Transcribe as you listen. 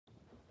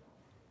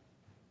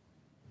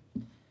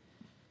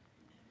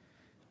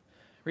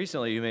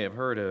Recently, you may have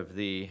heard of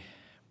the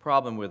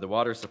problem with the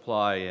water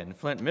supply in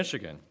Flint,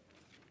 Michigan,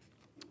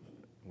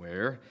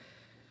 where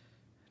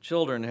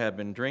children have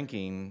been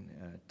drinking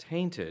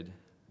tainted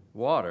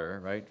water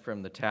right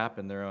from the tap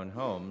in their own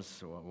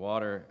homes,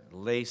 water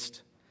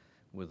laced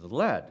with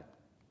lead.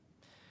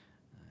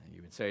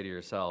 You would say to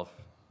yourself,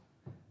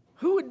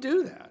 who would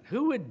do that?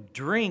 Who would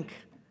drink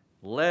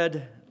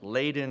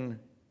lead-laden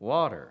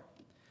water?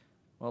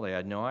 Well, they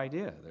had no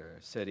idea. Their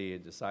city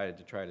had decided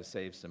to try to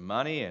save some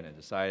money and had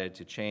decided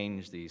to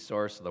change the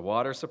source of the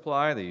water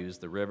supply. They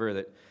used the river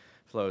that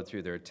flowed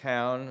through their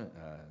town.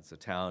 It's a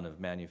town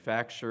of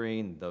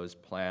manufacturing. Those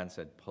plants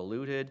had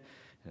polluted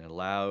and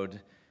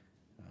allowed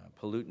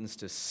pollutants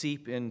to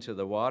seep into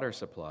the water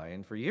supply.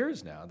 And for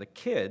years now, the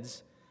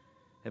kids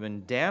have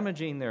been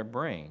damaging their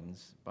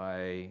brains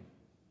by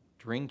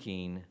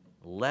drinking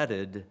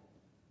leaded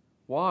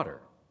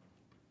water.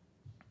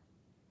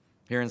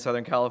 Here in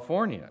Southern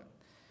California,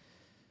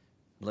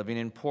 living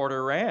in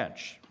Porter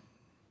Ranch,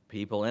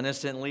 people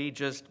innocently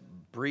just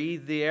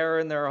breathed the air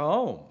in their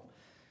home,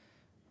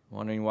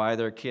 wondering why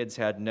their kids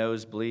had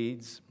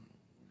nosebleeds,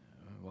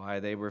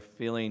 why they were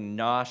feeling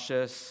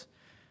nauseous,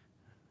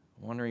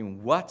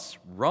 wondering what's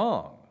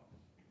wrong.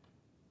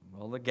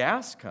 Well, the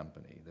gas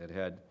company that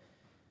had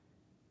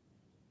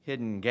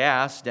hidden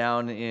gas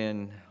down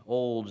in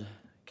old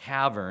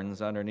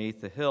caverns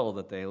underneath the hill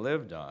that they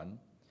lived on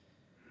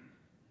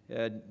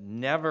had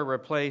never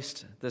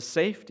replaced the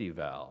safety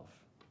valve.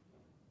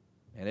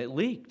 And it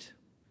leaked.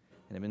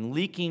 And it had been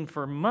leaking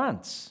for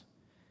months.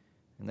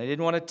 And they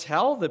didn't want to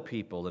tell the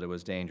people that it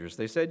was dangerous.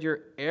 They said, your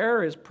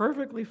air is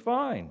perfectly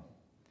fine.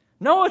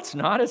 No, it's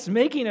not. It's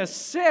making us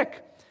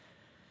sick.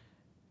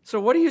 So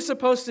what are you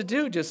supposed to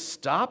do? Just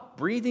stop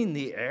breathing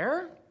the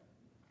air?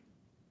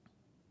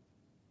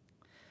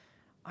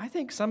 I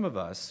think some of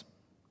us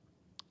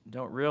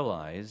don't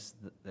realize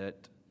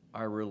that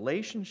our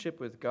relationship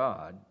with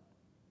God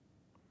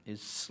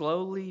is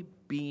slowly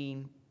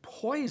being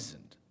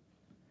poisoned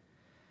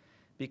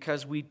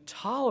because we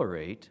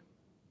tolerate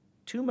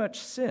too much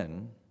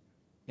sin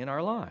in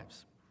our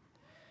lives.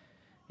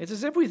 It's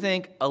as if we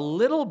think a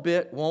little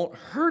bit won't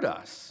hurt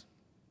us,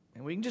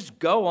 and we can just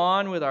go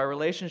on with our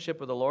relationship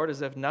with the Lord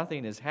as if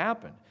nothing has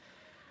happened.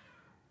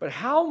 But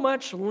how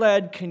much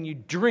lead can you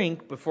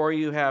drink before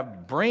you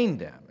have brain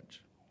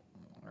damage?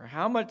 Or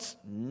how much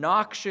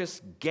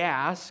noxious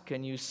gas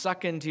can you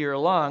suck into your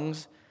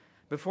lungs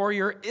before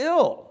you're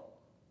ill?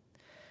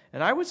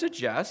 And I would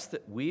suggest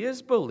that we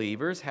as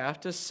believers have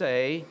to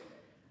say,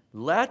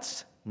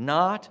 let's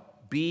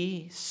not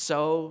be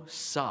so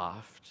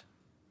soft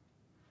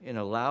in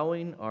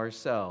allowing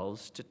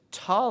ourselves to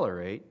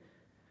tolerate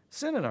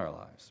sin in our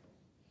lives.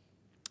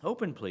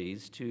 Open,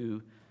 please,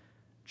 to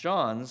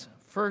John's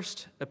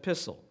first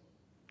epistle.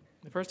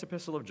 The first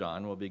epistle of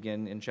John will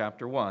begin in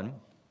chapter 1.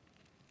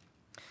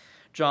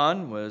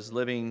 John was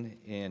living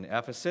in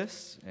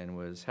Ephesus and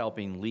was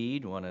helping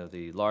lead one of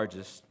the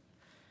largest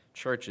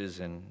churches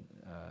in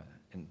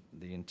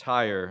the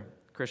entire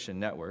Christian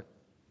network.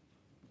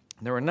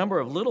 There were a number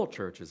of little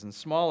churches in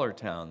smaller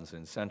towns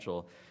in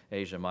Central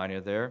Asia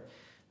Minor there,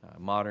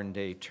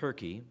 modern-day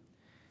Turkey,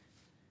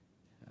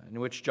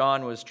 in which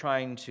John was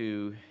trying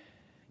to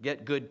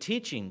get good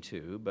teaching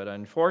to, but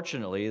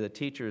unfortunately the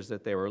teachers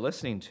that they were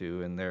listening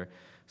to in their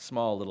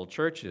small little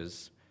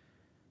churches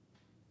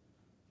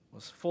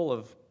was full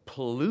of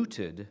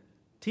polluted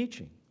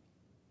teaching.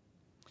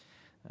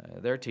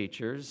 Their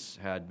teachers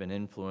had been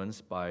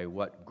influenced by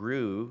what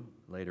grew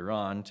later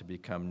on to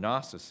become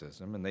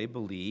Gnosticism, and they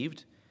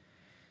believed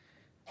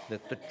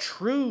that the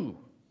true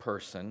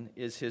person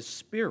is his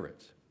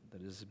spirit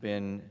that has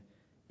been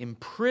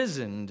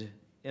imprisoned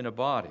in a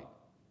body.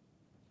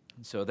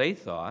 And so they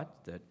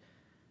thought that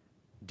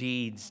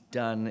deeds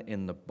done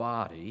in the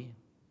body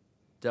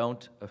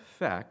don't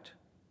affect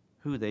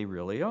who they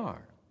really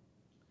are.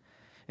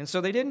 And so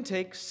they didn't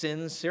take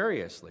sin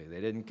seriously.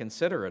 They didn't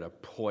consider it a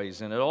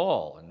poison at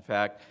all. In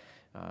fact,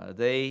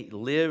 they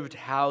lived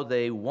how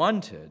they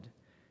wanted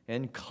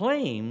and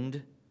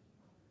claimed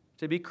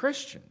to be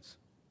Christians.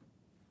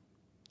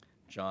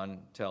 John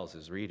tells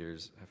his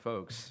readers,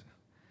 folks,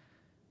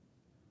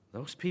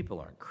 those people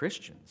aren't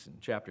Christians. In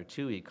chapter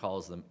 2, he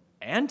calls them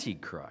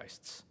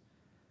antichrists.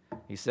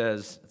 He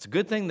says, it's a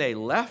good thing they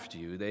left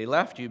you. They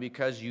left you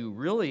because you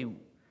really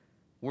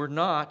were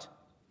not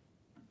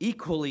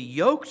equally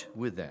yoked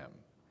with them.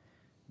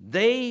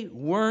 They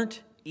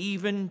weren't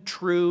even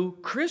true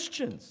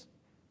Christians.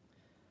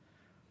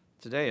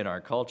 Today in our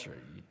culture,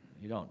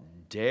 you don't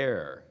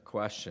dare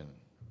question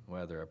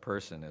whether a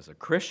person is a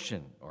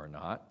Christian or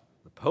not.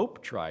 The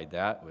Pope tried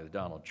that with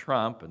Donald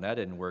Trump, and that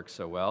didn't work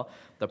so well.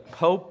 The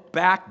Pope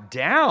backed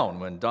down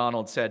when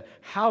Donald said,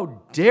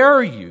 "How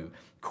dare you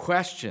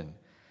question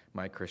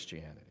my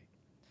Christianity?"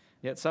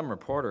 Yet some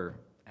reporter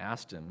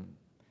asked him,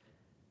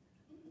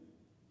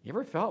 "You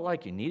ever felt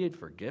like you needed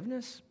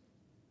forgiveness?"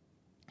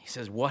 He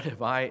says, "What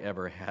have I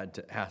ever had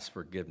to ask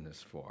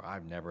forgiveness for?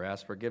 I've never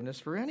asked forgiveness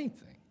for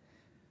anything."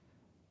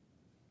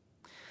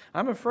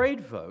 I'm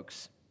afraid,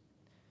 folks,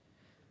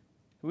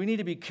 We need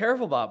to be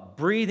careful about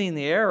breathing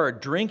the air or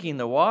drinking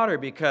the water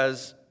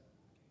because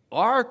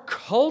our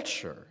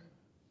culture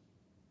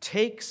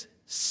takes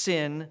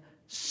sin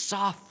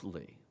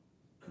softly.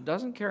 It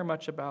doesn't care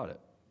much about it.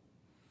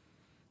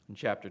 In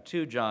chapter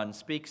 2, John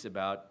speaks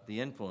about the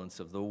influence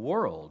of the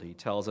world. He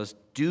tells us,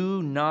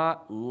 do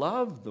not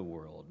love the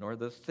world, nor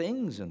the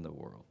things in the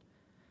world.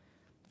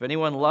 If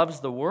anyone loves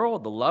the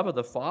world, the love of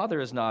the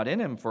Father is not in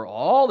him. For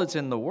all that's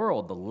in the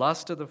world, the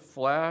lust of the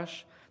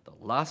flesh, the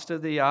lust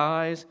of the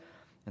eyes,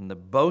 and the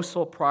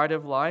boastful pride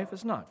of life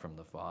is not from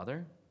the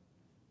Father,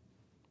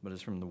 but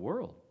is from the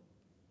world.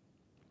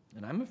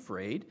 And I'm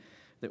afraid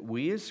that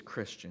we as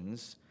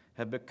Christians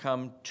have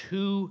become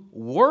too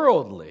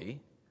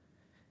worldly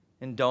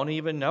and don't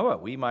even know it.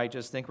 We might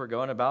just think we're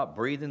going about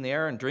breathing the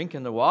air and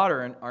drinking the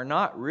water and are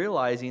not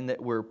realizing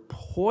that we're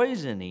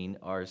poisoning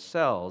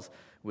ourselves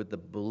with the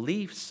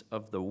beliefs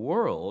of the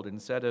world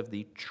instead of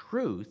the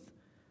truth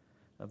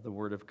of the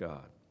Word of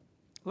God.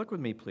 Look with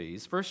me,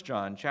 please. 1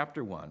 John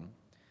chapter 1,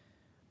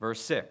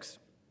 verse 6.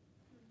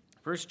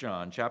 1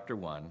 John chapter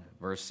 1,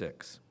 verse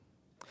 6.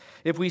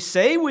 If we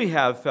say we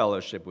have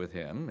fellowship with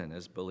him, and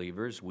as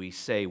believers we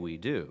say we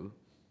do,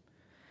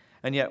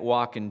 and yet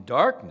walk in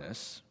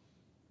darkness,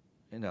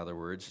 in other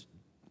words,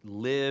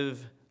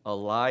 live a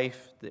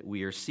life that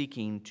we are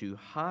seeking to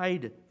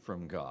hide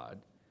from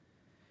God,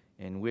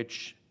 in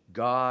which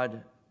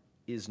God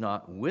is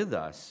not with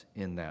us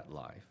in that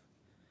life,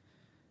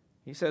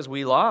 he says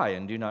we lie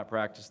and do not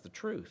practice the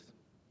truth.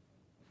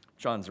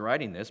 John's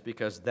writing this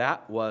because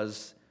that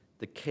was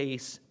the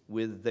case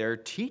with their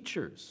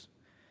teachers.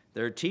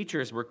 Their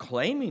teachers were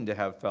claiming to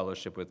have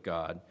fellowship with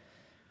God,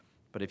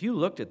 but if you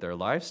looked at their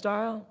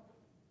lifestyle,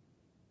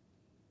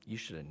 you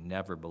should have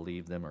never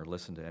believed them or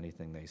listened to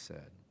anything they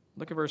said.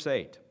 Look at verse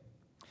 8.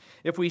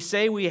 If we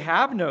say we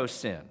have no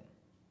sin,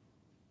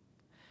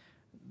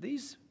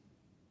 these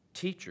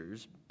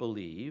teachers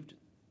believed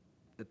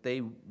that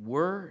they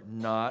were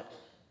not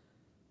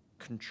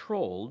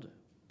controlled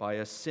by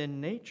a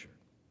sin nature.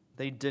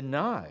 They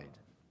denied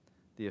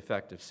the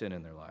effect of sin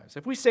in their lives.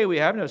 If we say we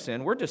have no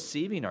sin, we're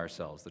deceiving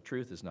ourselves. The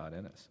truth is not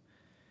in us.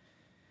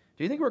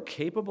 Do you think we're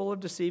capable of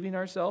deceiving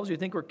ourselves? Do you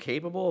think we're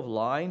capable of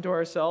lying to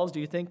ourselves? Do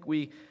you think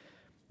we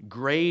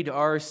grade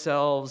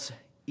ourselves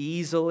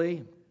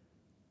easily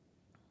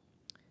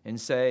and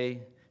say,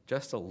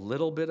 just a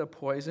little bit of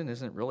poison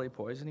isn't really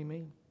poisoning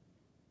me?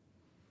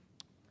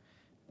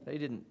 They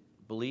didn't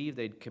believe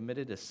they'd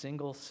committed a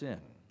single sin.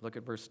 Look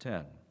at verse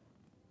 10.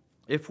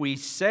 If we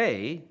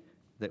say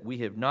that we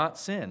have not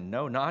sinned,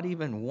 no, not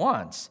even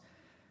once,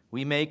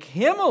 we make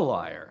him a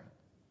liar,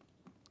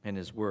 and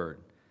his word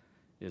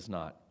is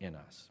not in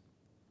us.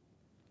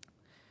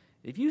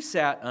 If you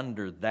sat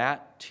under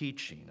that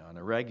teaching on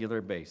a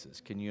regular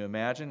basis, can you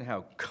imagine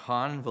how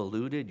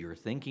convoluted your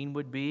thinking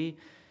would be?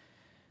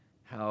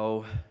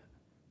 How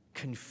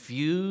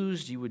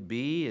confused you would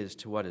be as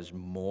to what is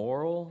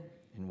moral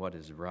and what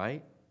is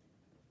right?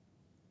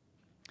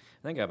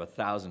 I think I have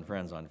 1,000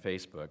 friends on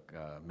Facebook.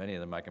 Many of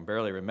them I can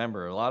barely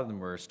remember. A lot of them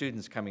were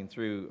students coming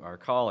through our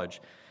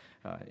college.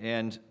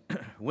 And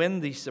when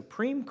the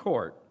Supreme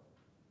Court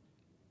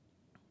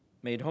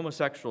made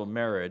homosexual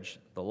marriage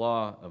the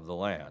law of the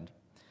land,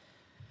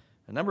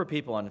 a number of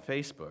people on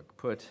Facebook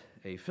put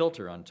a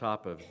filter on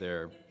top of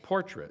their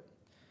portrait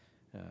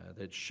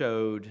that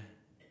showed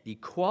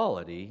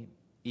equality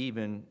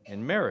even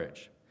in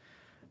marriage.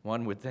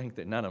 One would think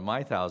that none of my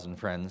 1,000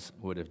 friends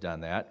would have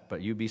done that,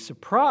 but you'd be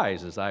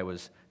surprised as I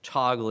was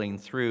toggling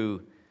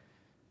through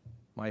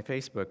my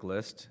Facebook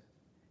list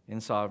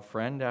and saw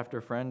friend after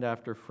friend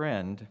after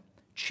friend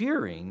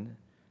cheering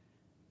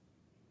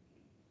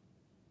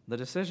the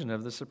decision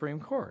of the Supreme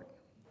Court.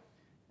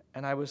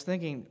 And I was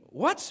thinking,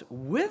 what's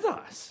with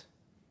us?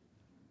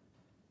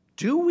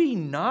 Do we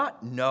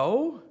not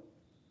know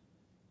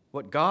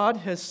what God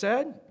has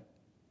said?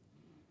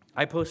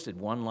 I posted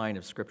one line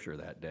of scripture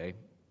that day.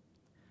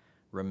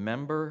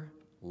 Remember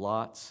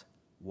Lot's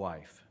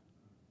wife.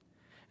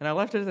 And I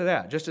left it at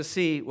that, just to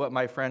see what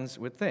my friends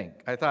would think.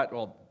 I thought,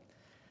 well,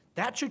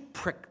 that should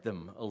prick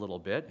them a little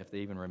bit, if they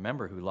even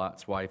remember who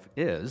Lot's wife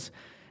is,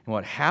 and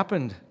what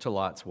happened to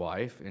Lot's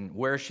wife, and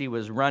where she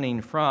was running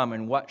from,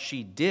 and what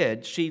she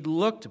did. She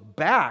looked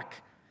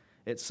back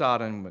at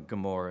Sodom and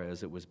Gomorrah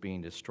as it was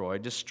being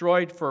destroyed.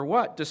 Destroyed for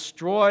what?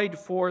 Destroyed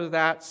for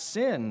that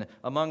sin,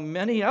 among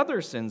many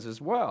other sins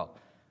as well.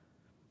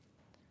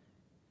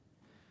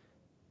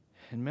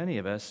 And many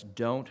of us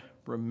don't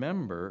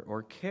remember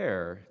or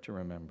care to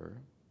remember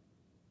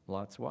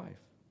Lot's wife.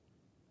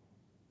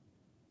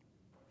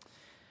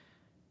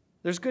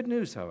 There's good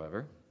news,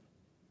 however,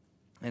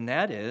 and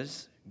that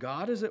is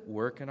God is at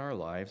work in our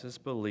lives as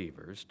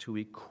believers to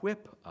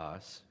equip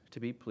us to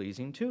be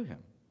pleasing to Him.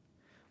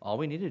 All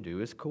we need to do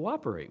is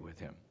cooperate with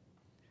Him.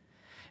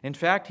 In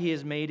fact, He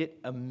has made it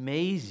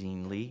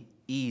amazingly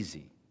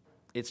easy.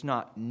 It's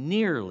not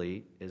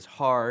nearly as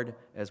hard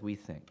as we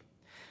think.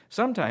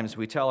 Sometimes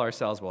we tell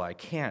ourselves, well, I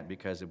can't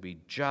because it would be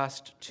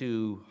just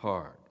too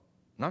hard.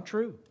 Not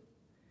true.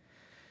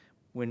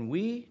 When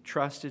we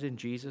trusted in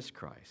Jesus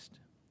Christ,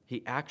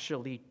 He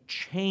actually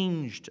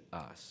changed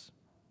us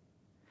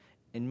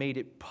and made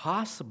it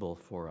possible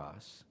for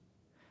us,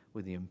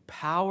 with the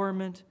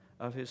empowerment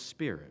of His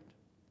Spirit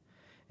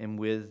and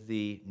with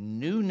the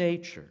new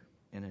nature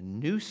and a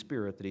new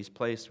spirit that He's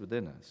placed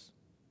within us,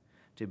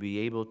 to be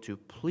able to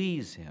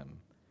please Him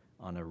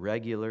on a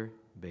regular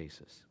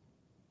basis.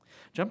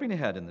 Jumping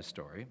ahead in the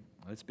story,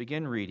 let's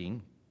begin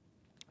reading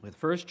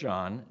with 1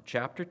 John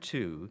chapter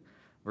 2,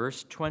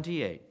 verse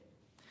 28,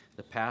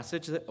 the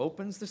passage that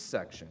opens the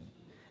section,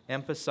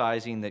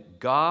 emphasizing that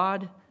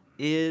God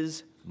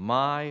is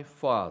my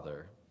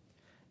Father,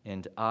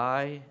 and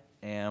I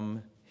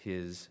am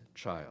His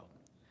child.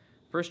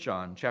 1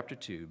 John chapter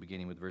 2,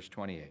 beginning with verse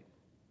 28.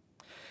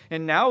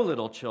 And now,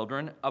 little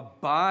children,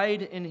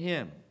 abide in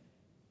Him,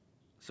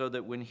 so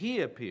that when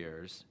He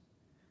appears,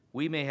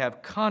 we may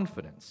have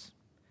confidence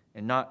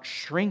and not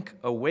shrink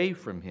away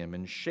from Him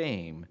in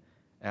shame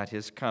at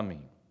His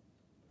coming.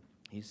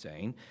 He's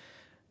saying,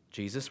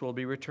 Jesus will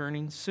be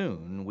returning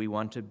soon. We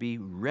want to be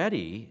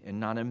ready and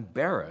not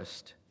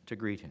embarrassed to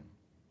greet Him.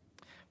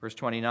 Verse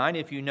 29,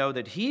 if you know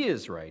that He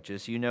is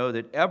righteous, you know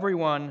that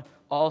everyone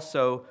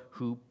also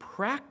who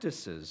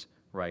practices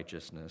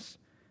righteousness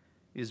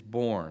is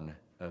born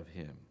of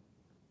Him.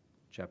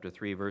 Chapter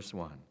 3, verse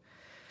 1.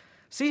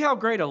 See how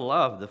great a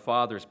love the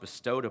Father has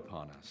bestowed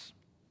upon us,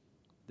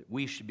 that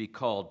we should be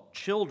called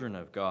children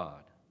of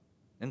God.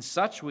 And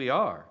such we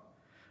are.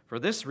 For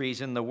this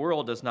reason, the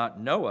world does not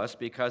know us,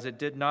 because it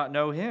did not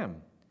know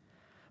Him.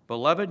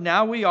 Beloved,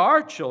 now we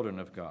are children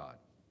of God.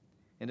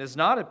 It has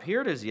not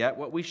appeared as yet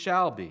what we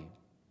shall be.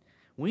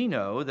 We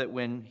know that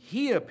when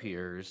He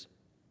appears,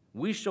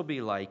 we shall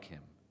be like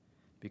Him,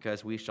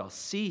 because we shall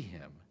see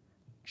Him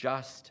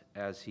just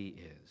as He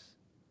is.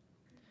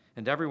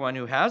 And everyone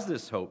who has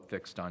this hope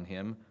fixed on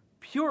Him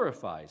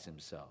purifies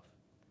himself,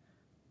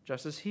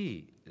 just as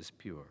He is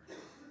pure.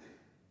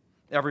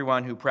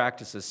 Everyone who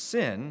practices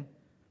sin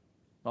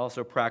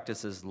also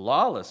practices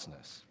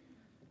lawlessness,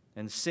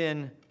 and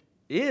sin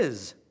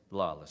is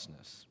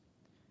lawlessness.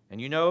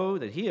 And you know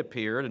that He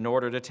appeared in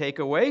order to take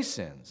away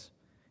sins,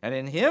 and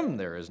in Him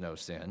there is no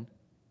sin.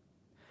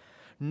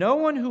 No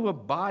one who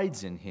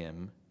abides in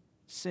Him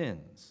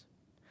sins.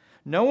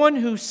 No one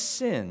who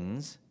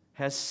sins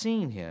has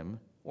seen Him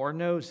or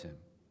knows Him.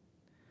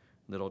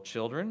 Little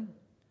children,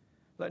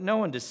 let no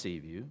one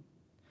deceive you.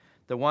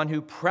 The one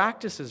who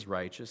practices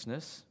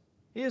righteousness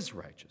is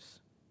righteous,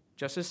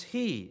 just as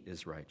He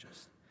is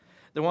righteous.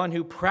 The one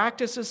who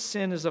practices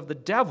sin is of the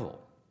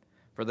devil,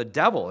 for the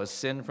devil has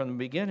sinned from the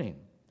beginning.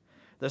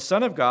 The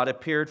Son of God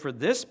appeared for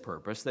this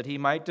purpose, that He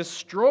might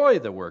destroy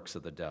the works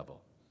of the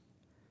devil.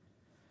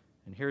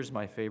 And here's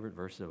my favorite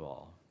verse of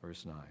all,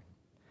 verse 9.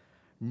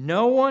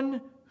 No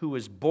one who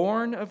is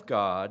born of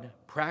God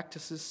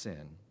practices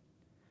sin,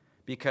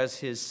 because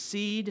his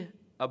seed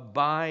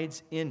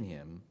abides in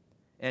him,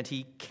 and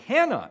he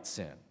cannot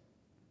sin,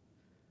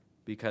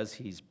 because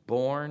he's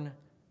born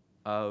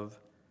of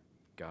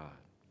God.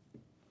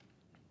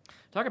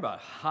 Talk about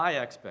high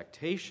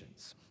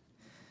expectations.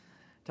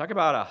 Talk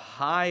about a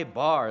high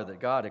bar that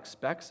God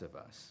expects of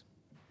us.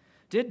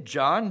 Did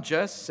John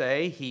just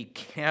say he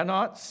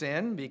cannot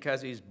sin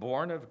because he's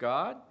born of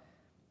God?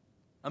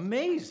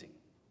 Amazing.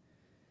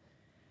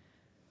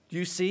 Do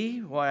you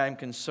see why I'm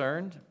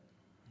concerned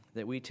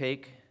that we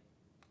take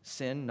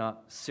sin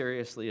not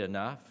seriously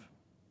enough,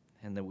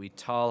 and that we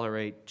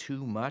tolerate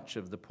too much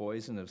of the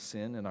poison of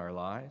sin in our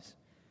lives,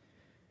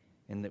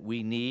 and that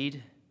we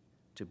need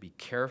to be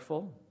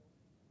careful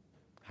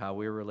how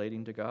we're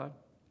relating to God?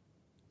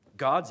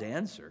 God's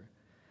answer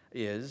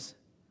is,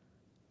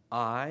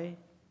 I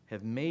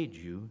have made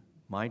you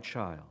my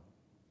child.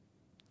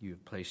 You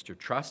have placed your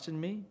trust in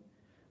me.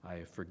 I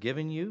have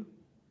forgiven you.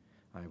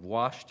 I have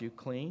washed you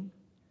clean.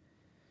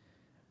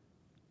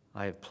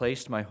 I have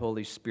placed my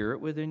Holy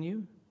Spirit within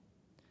you.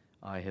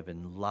 I have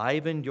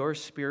enlivened your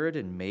spirit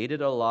and made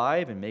it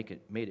alive and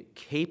made it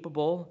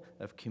capable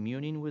of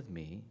communing with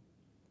me.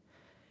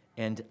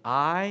 And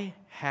I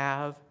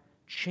have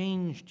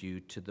changed you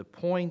to the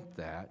point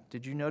that,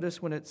 did you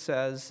notice when it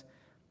says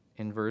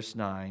in verse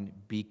 9,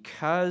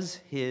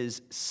 because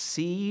his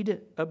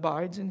seed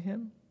abides in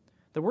him?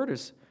 The word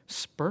is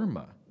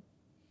sperma.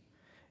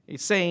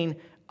 It's saying,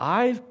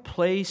 I've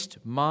placed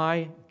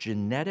my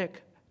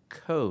genetic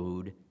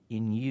code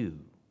in you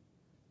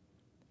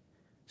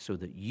so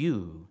that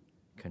you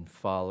can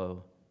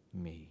follow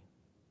me.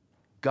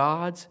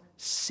 God's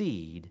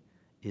seed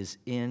is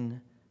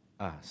in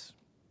us.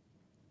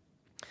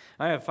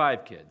 I have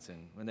 5 kids,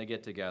 and when they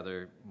get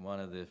together, one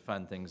of the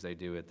fun things they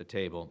do at the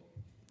table,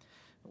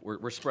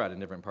 we're spread in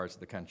different parts of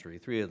the country.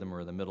 3 of them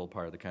are in the middle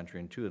part of the country,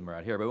 and 2 of them are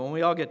out here. But when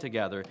we all get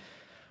together,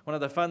 one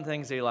of the fun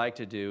things they like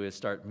to do is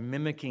start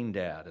mimicking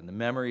Dad and the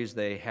memories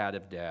they had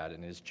of Dad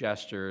and his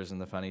gestures and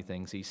the funny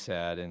things he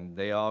said, and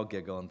they all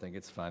giggle and think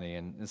it's funny,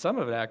 and some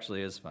of it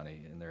actually is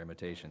funny in their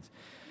imitations.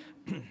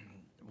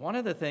 One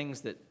of the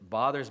things that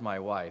bothers my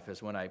wife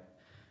is when I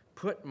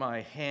put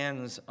my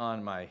hands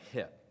on my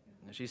hip.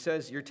 She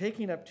says, you're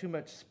taking up too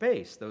much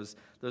space. Those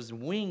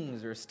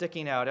wings are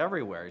sticking out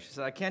everywhere. She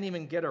said, I can't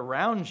even get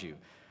around you.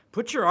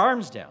 Put your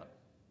arms down.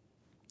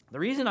 The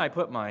reason I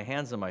put my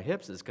hands on my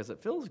hips is because it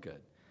feels good.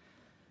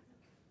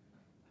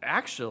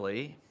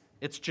 Actually,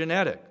 it's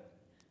genetic.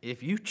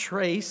 If you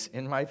trace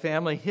in my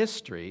family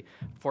history,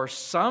 for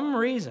some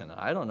reason,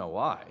 I don't know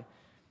why,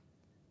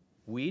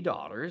 we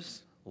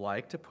daughters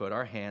like to put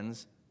our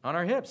hands on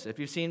our hips. If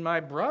you've seen my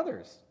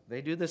brothers,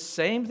 they do the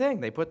same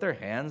thing. They put their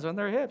hands on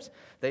their hips.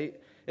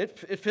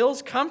 It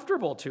feels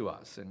comfortable to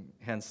us, and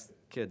hence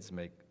kids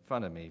make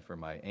fun of me for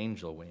my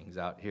angel wings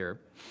out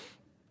here.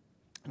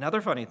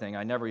 Another funny thing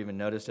I never even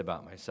noticed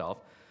about myself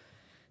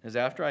is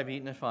after I've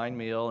eaten a fine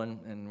meal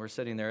and we're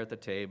sitting there at the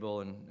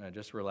table and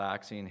just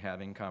relaxing,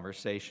 having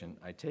conversation,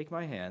 I take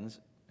my hands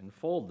and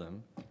fold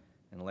them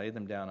and lay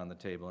them down on the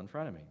table in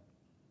front of me.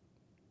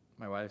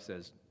 My wife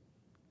says,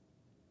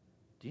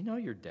 "Do you know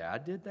your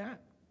dad did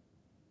that?"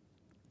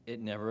 It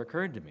never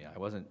occurred to me. I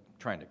wasn't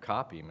trying to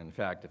copy him. In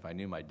fact, if I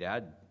knew my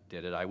dad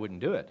did it, I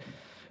wouldn't do it.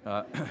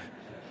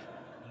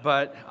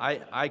 But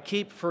I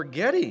keep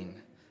forgetting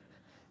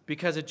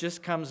because it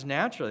just comes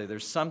naturally.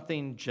 There's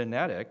something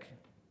genetic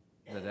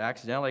that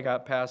accidentally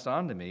got passed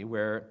on to me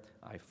where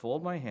I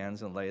fold my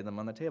hands and lay them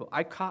on the table.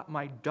 I caught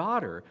my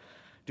daughter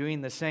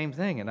doing the same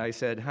thing, and I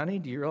said, "Honey,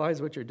 do you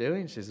realize what you're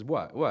doing?" She says,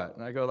 What?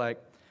 And I go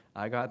like,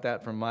 "I got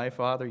that from my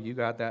father, you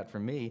got that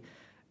from me.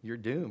 You're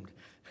doomed."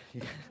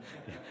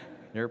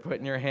 You're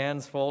putting your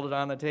hands folded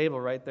on the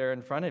table right there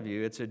in front of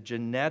you. It's a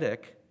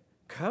genetic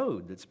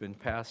code that's been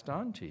passed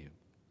on to you.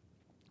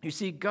 You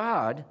see,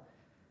 God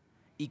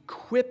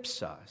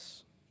equips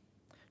us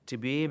to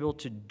be able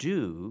to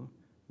do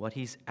what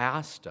He's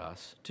asked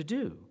us to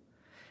do.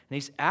 And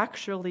He's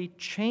actually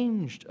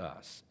changed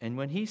us. And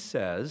when He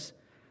says,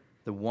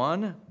 the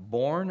one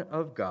born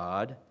of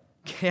God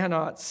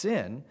cannot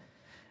sin,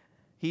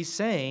 He's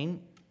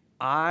saying,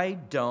 I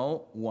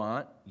don't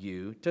want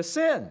you to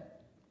sin.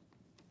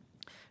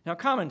 Now,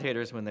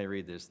 commentators, when they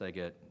read this, they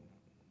get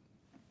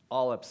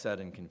all upset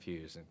and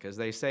confused because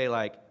they say,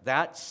 like,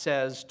 that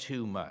says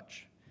too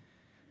much.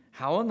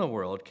 How in the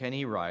world can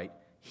he write,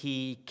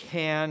 he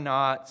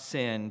cannot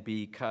sin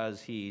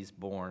because he's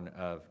born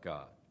of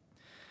God?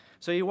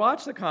 So you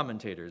watch the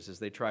commentators as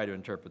they try to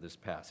interpret this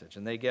passage,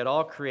 and they get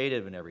all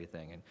creative and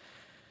everything. And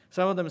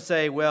some of them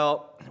say,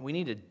 well, we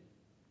need to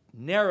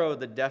narrow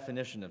the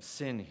definition of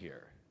sin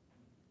here.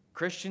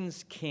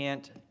 Christians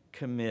can't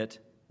commit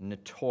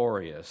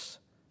notorious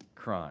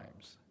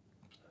crimes.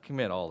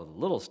 Commit all of the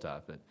little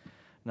stuff, but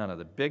none of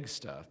the big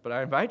stuff. But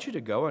I invite you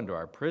to go into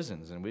our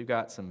prisons, and we've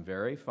got some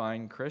very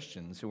fine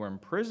Christians who are in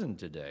prison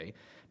today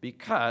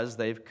because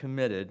they've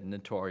committed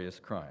notorious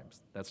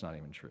crimes. That's not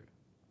even true.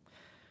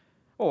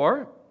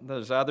 Or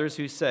there's others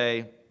who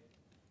say,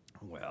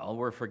 well,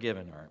 we're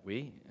forgiven, aren't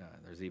we?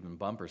 There's even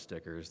bumper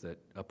stickers that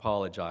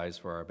apologize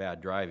for our bad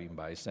driving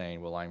by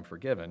saying, well, I'm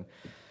forgiven.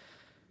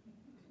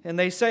 And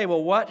they say,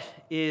 well, what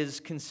is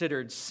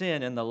considered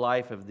sin in the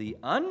life of the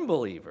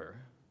unbeliever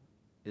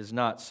is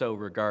not so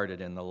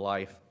regarded in the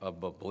life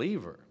of a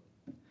believer.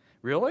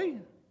 Really?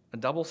 A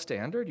double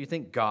standard? You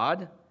think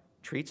God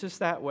treats us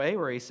that way,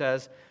 where He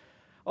says,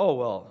 oh,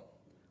 well,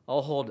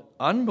 I'll hold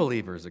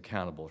unbelievers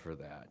accountable for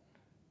that.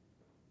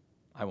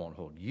 I won't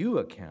hold you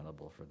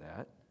accountable for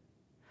that.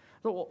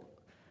 Well,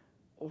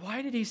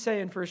 why did He say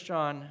in 1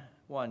 John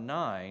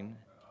 1:9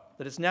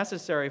 that it's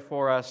necessary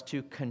for us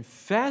to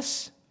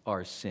confess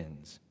our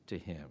sins to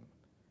Him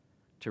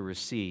to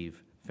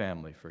receive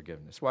family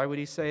forgiveness? Why would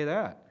He say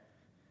that?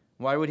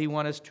 Why would He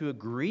want us to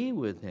agree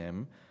with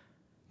Him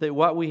that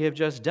what we have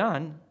just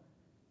done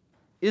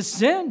is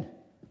sin?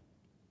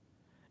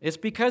 It's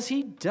because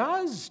He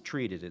does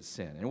treat it as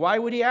sin. And why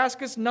would He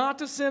ask us not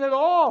to sin at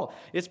all?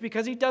 It's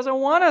because He doesn't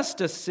want us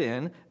to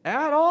sin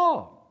at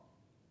all.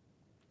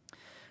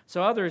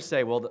 So others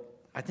say, well,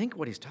 I think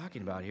what he's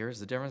talking about here is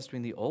the difference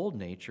between the old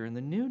nature and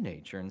the new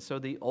nature. And so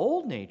the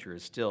old nature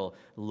is still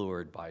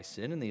lured by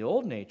sin, and the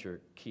old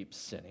nature keeps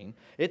sinning.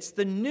 It's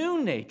the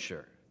new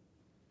nature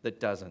that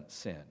doesn't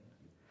sin.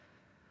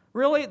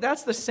 Really,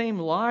 that's the same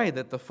lie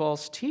that the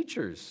false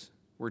teachers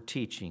were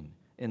teaching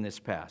in this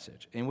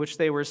passage, in which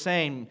they were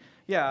saying,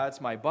 yeah,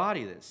 it's my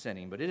body that's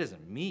sinning, but it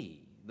isn't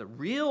me. The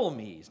real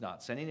me is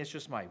not sinning, it's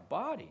just my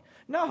body.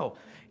 No,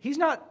 he's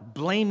not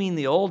blaming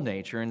the old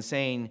nature and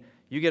saying,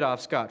 you get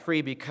off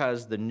scot-free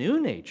because the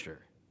new nature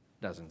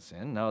doesn't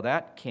sin. No,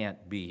 that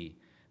can't be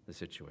the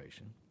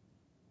situation.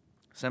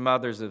 Some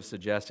others have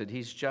suggested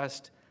he's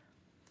just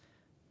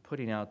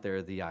putting out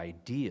there the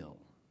ideal.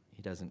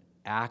 He doesn't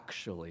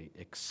actually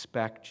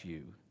expect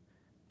you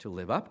to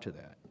live up to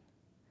that.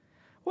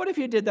 What if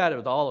you did that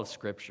with all of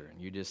Scripture and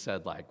you just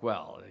said, like,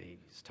 well,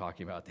 he's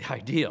talking about the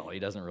ideal. He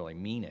doesn't really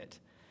mean it.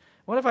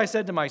 What if I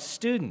said to my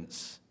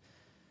students,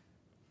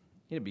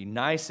 it'd be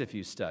nice if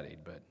you studied,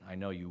 but I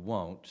know you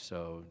won't,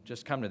 so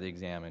just come to the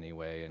exam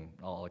anyway, and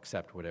I'll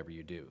accept whatever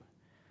you do.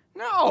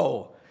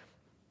 No!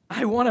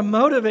 I want to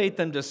motivate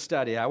them to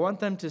study. I want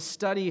them to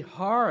study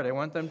hard. I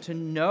want them to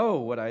know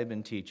what I've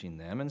been teaching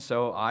them, and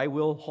so I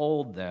will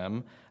hold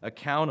them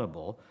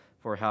accountable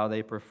for how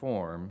they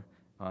perform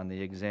on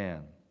the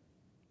exam.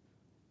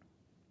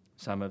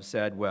 Some have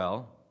said,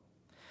 well,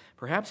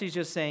 Perhaps he's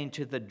just saying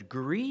to the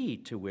degree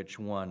to which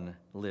one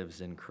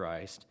lives in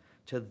Christ,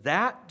 to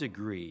that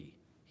degree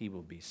he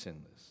will be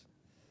sinless.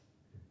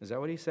 Is that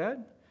what he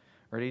said?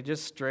 Or did he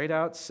just straight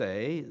out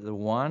say the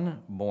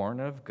one born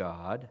of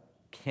God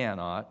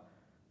cannot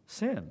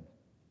sin?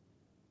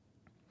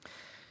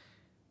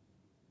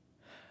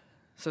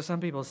 So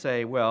some people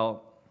say,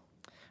 well,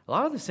 a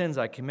lot of the sins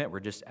I commit were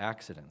just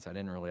accidents. I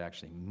didn't really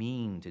actually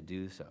mean to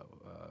do so.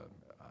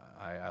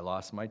 I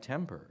lost my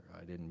temper.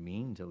 I didn't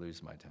mean to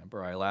lose my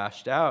temper. I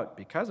lashed out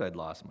because I'd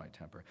lost my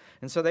temper.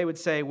 And so they would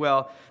say,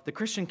 well, the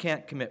Christian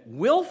can't commit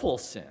willful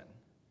sin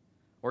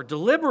or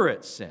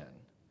deliberate sin.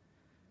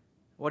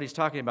 What he's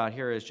talking about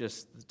here is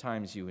just the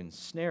times you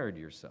ensnared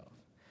yourself.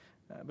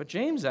 But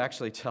James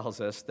actually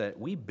tells us that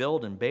we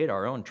build and bait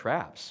our own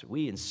traps.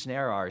 We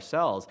ensnare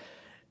ourselves,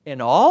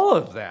 and all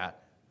of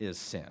that is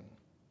sin.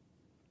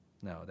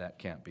 No, that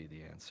can't be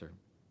the answer.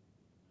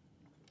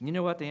 You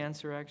know what the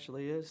answer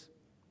actually is?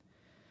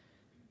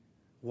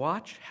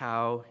 Watch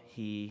how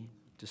he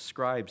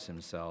describes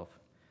himself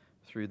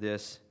through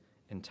this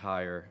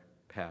entire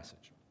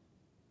passage.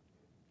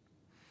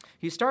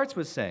 He starts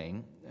with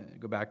saying,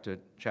 go back to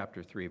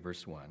chapter 3,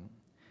 verse 1.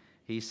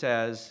 He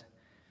says,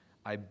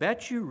 I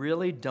bet you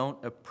really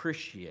don't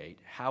appreciate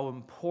how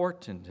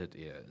important it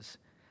is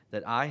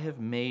that I have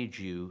made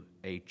you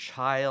a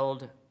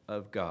child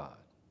of God.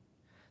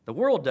 The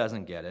world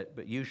doesn't get it,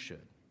 but you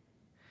should.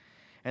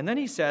 And then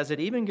he says it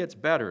even gets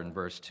better in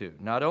verse 2.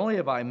 Not only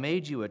have I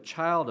made you a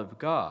child of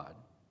God,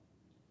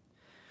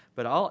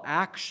 but I'll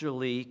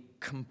actually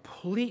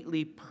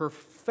completely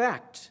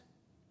perfect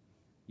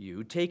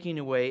you, taking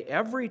away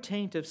every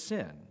taint of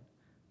sin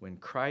when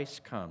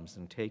Christ comes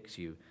and takes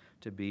you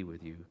to be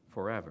with you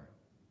forever.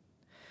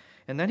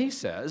 And then he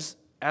says,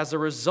 as a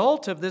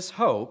result of this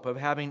hope of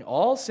having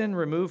all sin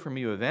removed from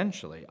you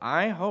eventually,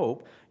 I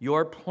hope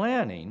you're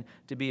planning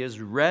to be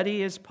as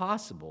ready as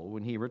possible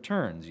when he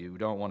returns. You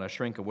don't want to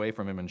shrink away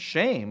from him in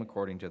shame,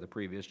 according to the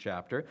previous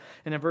chapter.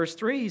 And in verse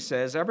 3, he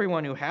says,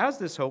 everyone who has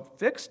this hope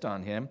fixed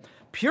on him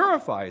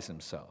purifies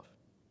himself.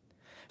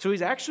 So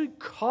he's actually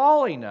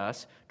calling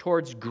us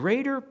towards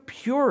greater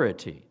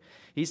purity.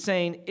 He's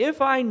saying,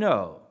 if I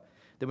know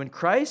that when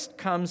Christ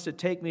comes to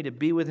take me to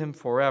be with him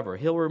forever,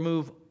 he'll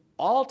remove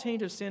all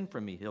taint of sin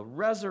from me. He'll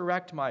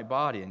resurrect my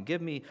body and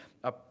give me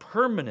a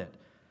permanent,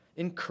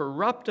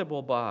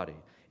 incorruptible body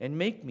and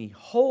make me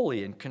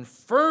holy and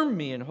confirm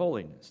me in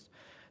holiness.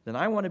 Then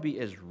I want to be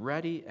as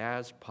ready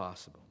as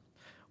possible.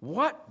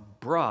 What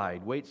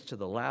bride waits to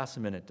the last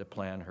minute to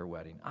plan her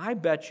wedding? I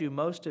bet you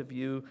most of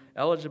you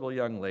eligible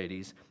young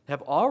ladies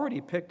have already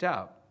picked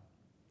out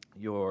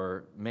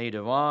your maid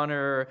of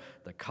honor,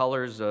 the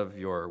colors of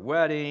your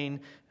wedding,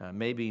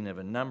 maybe of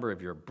a number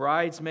of your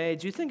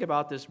bridesmaids. You think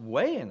about this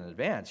way in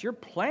advance. You're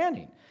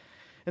planning.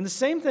 And the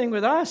same thing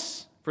with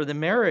us for the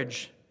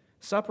marriage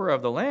supper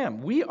of the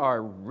Lamb. We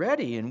are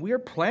ready and we're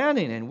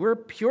planning and we're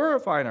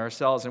purifying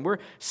ourselves and we're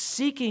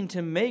seeking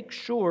to make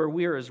sure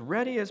we are as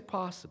ready as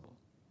possible.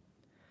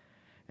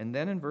 And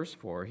then in verse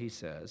 4, he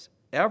says,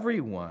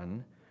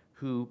 everyone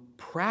who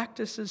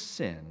practices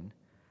sin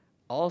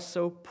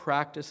also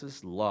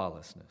practices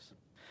lawlessness.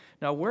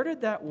 Now, where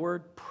did that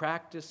word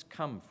practice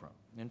come from?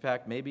 In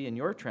fact, maybe in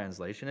your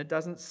translation, it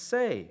doesn't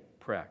say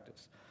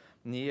practice.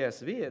 In the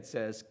ESV, it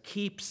says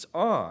keeps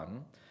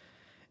on.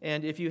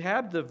 And if you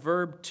have the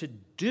verb to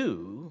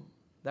do,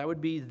 that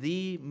would be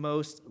the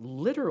most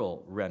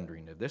literal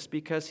rendering of this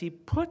because he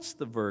puts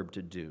the verb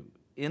to do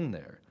in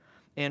there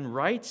and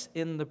writes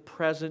in the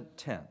present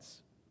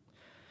tense.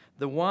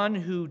 The one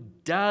who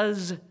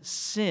does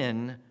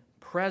sin,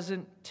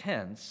 present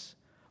tense,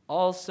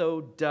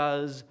 also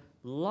does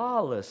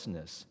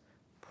lawlessness,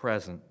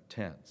 present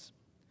tense.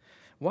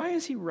 Why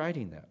is he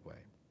writing that way?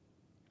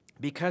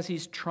 Because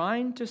he's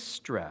trying to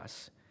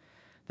stress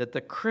that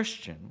the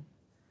Christian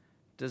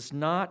does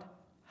not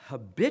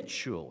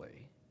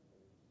habitually,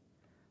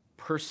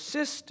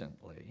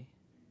 persistently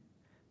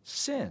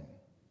sin.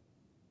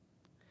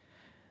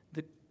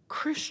 The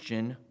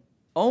Christian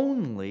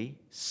only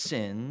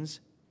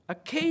sins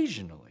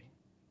occasionally.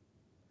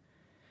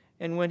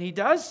 And when he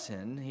does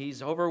sin,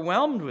 he's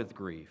overwhelmed with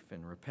grief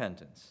and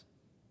repentance.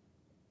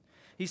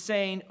 He's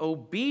saying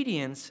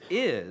obedience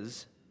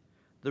is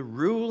the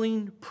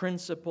ruling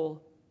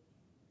principle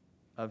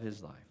of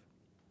his life.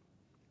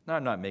 Now,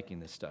 I'm not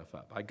making this stuff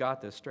up. I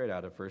got this straight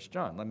out of 1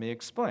 John. Let me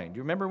explain. Do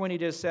you remember when he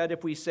just said,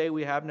 if we say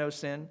we have no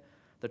sin,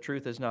 the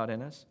truth is not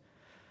in us?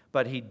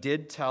 But he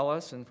did tell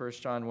us in 1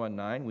 John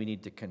 1:9 we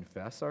need to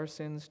confess our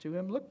sins to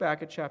him. Look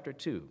back at chapter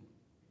 2,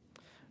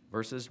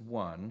 verses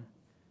 1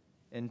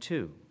 and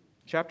 2.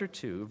 Chapter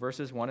 2,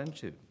 verses 1 and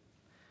 2.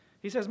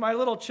 He says, my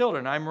little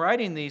children, I'm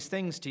writing these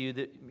things to you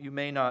that you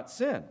may not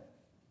sin.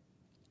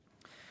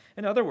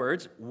 In other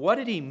words, what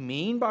did he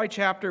mean by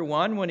chapter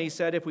 1 when he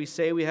said, if we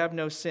say we have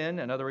no sin?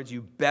 In other words,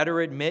 you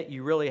better admit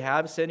you really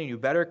have sinned and you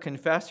better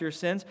confess your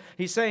sins.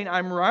 He's saying,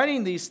 I'm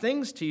writing these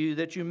things to you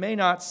that you may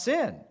not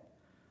sin.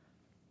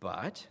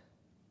 But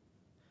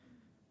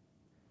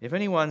if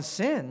anyone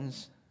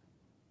sins,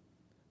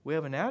 we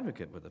have an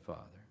advocate with the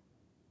Father,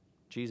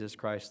 Jesus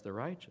Christ the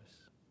righteous.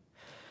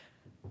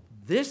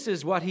 This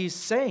is what he's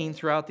saying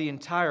throughout the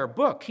entire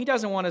book. He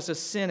doesn't want us to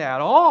sin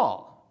at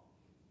all.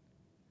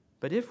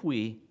 But if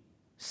we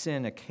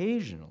sin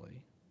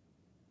occasionally,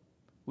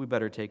 we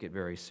better take it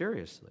very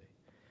seriously.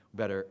 We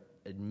better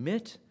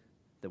admit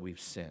that we've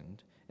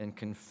sinned and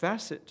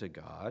confess it to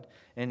God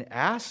and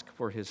ask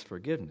for his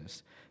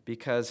forgiveness,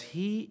 because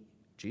he,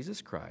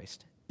 Jesus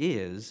Christ,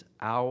 is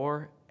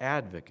our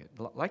advocate,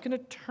 like an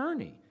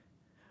attorney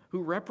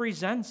who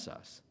represents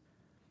us.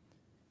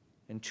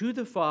 And to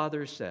the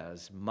Father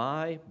says,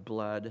 my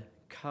blood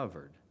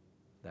covered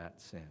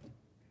that sin.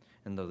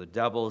 And though the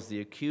devil is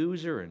the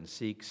accuser and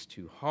seeks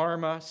to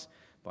harm us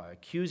by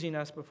accusing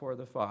us before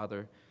the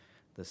Father,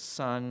 the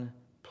Son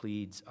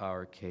pleads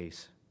our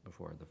case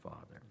before the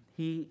Father.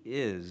 He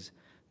is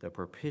the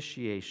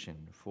propitiation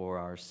for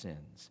our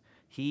sins.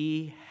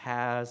 He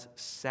has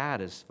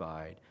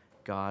satisfied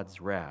God's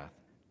wrath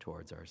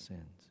towards our sins.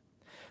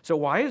 So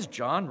why is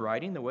John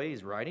writing the way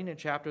he's writing in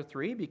chapter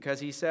 3? Because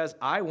he says,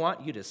 I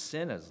want you to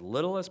sin as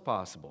little as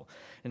possible.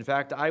 In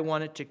fact, I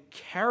want it to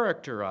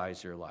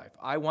characterize your life.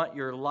 I want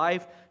your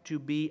life to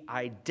be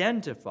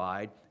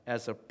identified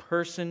as a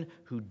person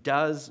who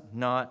does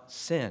not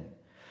sin.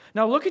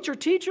 Now look at your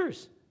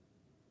teachers.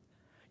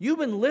 You've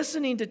been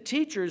listening to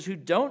teachers who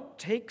don't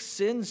take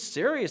sin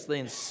seriously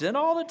and sin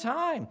all the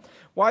time.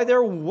 Why,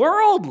 they're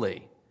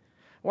worldly.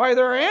 Why,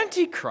 they're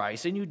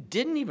antichrist, and you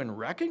didn't even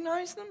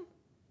recognize them?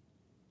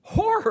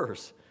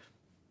 Horrors!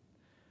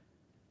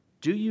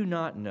 Do you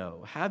not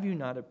know, have you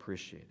not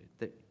appreciated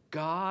that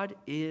God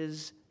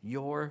is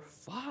your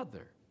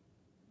Father?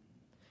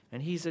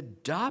 And he's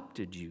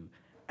adopted you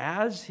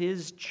as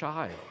his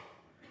child,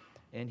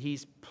 and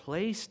he's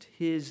placed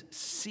his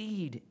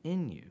seed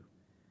in you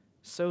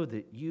so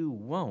that you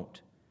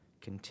won't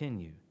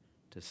continue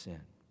to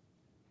sin.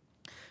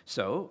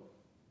 So,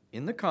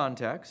 in the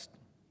context,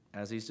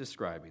 as he's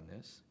describing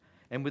this,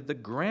 and with the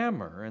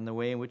grammar and the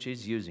way in which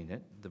he's using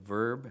it, the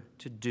verb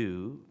to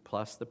do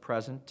plus the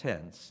present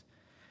tense,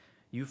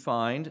 you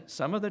find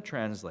some of the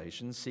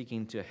translations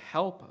seeking to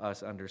help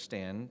us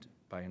understand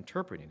by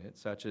interpreting it,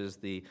 such as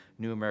the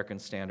New American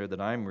Standard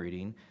that I'm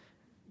reading,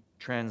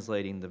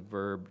 translating the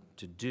verb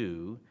to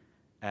do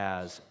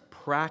as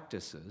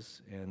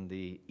practices, and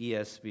the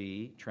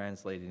ESV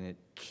translating it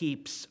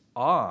keeps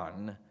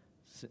on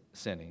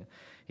sinning.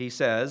 He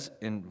says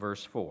in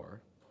verse 4,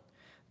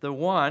 the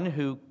one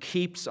who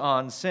keeps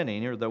on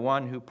sinning, or the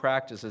one who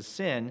practices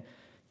sin,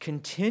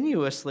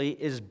 continuously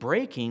is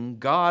breaking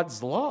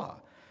God's law.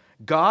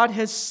 God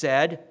has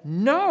said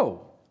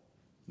no.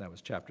 That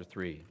was chapter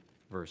 3,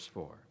 verse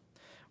 4.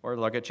 Or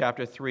look at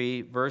chapter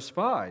 3, verse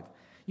 5.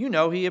 You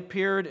know he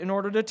appeared in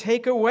order to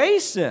take away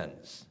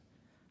sins.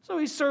 So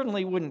he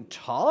certainly wouldn't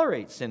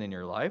tolerate sin in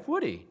your life,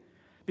 would he?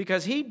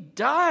 Because he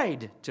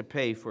died to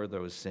pay for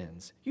those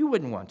sins. You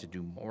wouldn't want to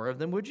do more of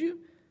them, would you?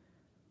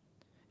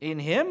 In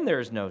him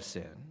there's no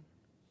sin.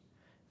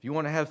 If you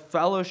want to have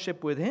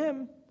fellowship with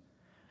him,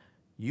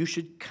 you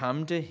should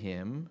come to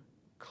him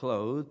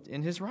clothed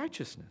in his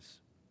righteousness.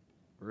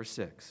 Verse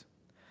 6.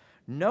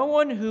 No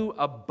one who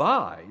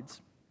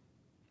abides,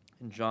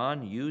 and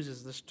John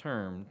uses this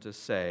term to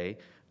say,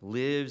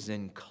 lives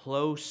in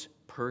close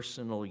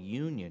personal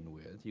union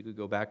with. You could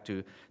go back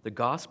to the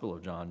Gospel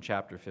of John,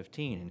 chapter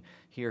 15, and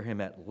hear him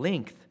at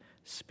length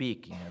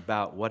speaking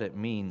about what it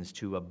means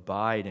to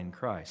abide in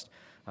Christ.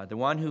 The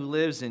one who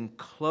lives in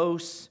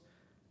close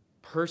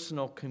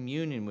personal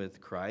communion with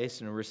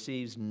Christ and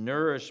receives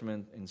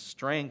nourishment and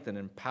strength and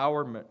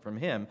empowerment from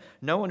him,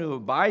 no one who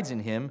abides in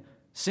him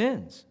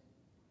sins.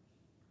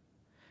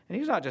 And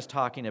he's not just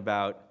talking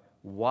about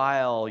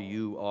while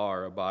you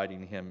are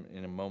abiding in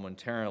him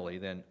momentarily,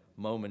 then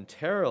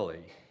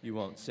momentarily you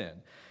won't sin.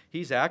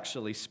 He's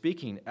actually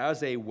speaking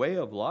as a way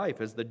of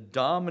life, as the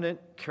dominant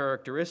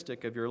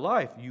characteristic of your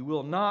life. You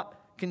will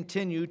not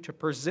continue to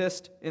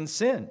persist in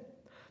sin.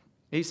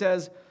 He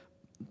says,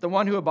 the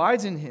one who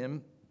abides in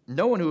him,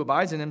 no one who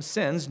abides in him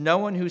sins. No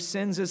one who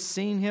sins has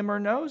seen him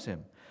or knows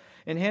him.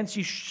 And hence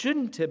you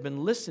shouldn't have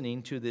been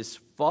listening to this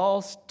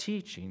false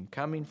teaching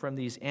coming from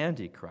these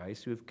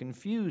antichrists who have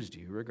confused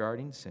you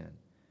regarding sin.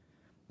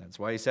 That's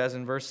why he says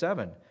in verse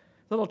 7,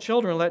 little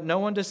children, let no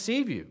one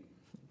deceive you.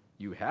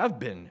 You have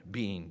been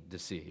being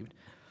deceived.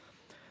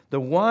 The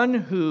one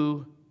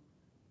who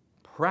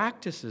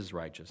practices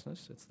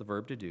righteousness, it's the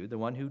verb to do, the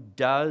one who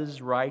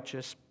does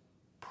righteous,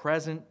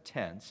 present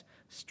tense,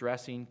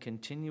 stressing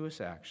continuous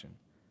action,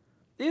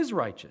 is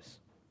righteous.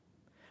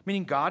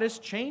 Meaning God has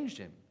changed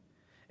him.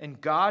 And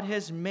God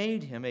has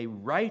made him a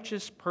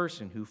righteous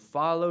person who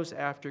follows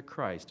after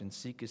Christ and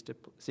seeks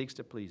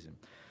to please him,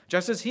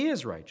 just as he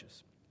is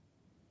righteous.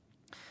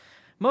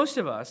 Most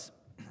of us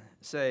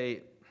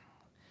say,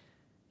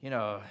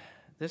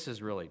 this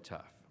is really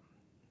tough.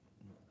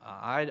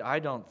 I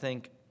don't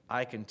think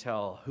I can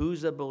tell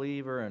who's a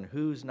believer and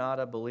who's not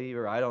a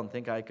believer. I don't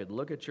think I could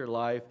look at your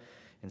life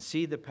and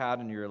see the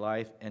pattern of your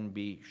life and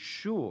be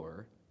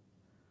sure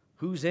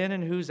who's in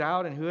and who's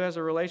out and who has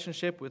a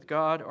relationship with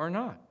God or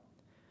not.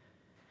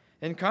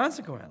 And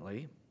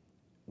consequently,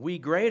 we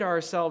grade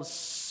ourselves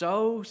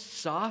so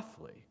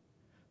softly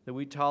that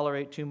we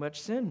tolerate too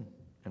much sin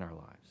in our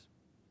lives.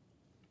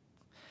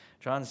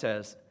 John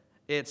says,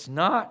 it's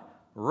not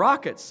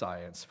rocket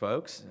science,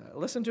 folks.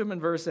 Listen to him in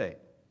verse 8.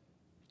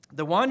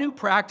 The one who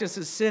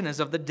practices sin is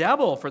of the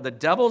devil, for the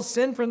devil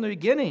sinned from the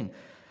beginning.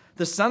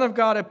 The Son of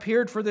God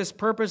appeared for this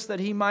purpose, that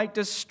he might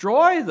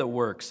destroy the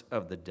works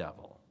of the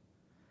devil.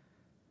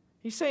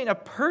 He's saying a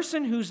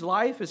person whose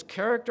life is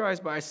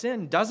characterized by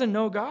sin doesn't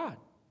know God.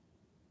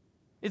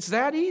 It's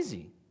that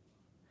easy.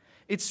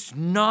 It's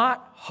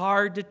not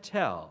hard to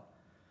tell.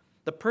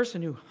 The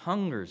person who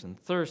hungers and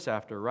thirsts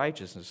after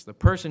righteousness, the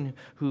person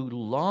who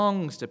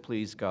longs to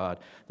please God,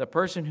 the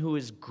person who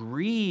is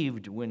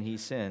grieved when he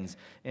sins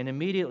and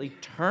immediately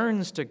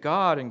turns to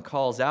God and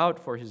calls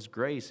out for his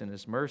grace and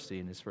his mercy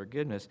and his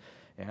forgiveness,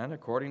 and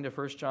according to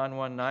 1 John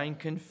 1:9,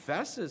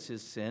 confesses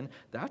his sin,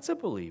 that's a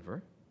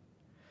believer.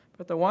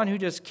 But the one who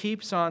just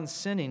keeps on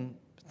sinning,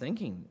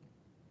 thinking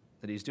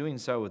that he's doing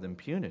so with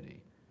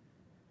impunity,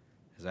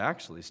 is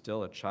actually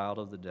still a child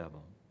of the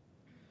devil.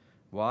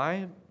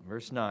 Why?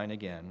 Verse 9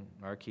 again,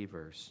 our key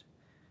verse.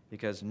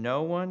 Because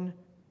no one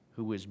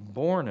who is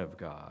born of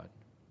God,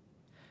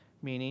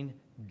 meaning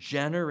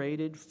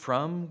generated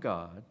from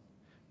God,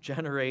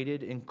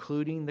 generated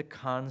including the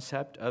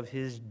concept of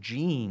his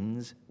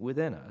genes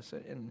within us.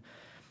 And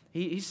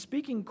he's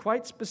speaking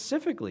quite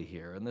specifically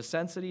here in the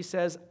sense that he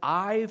says,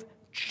 I've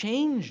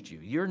changed you.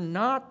 You're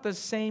not the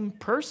same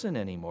person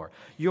anymore.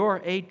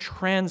 You're a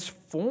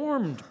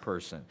transformed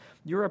person.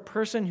 You're a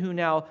person who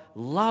now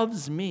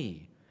loves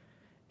me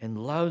and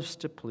loves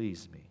to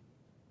please me.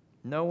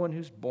 No one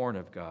who's born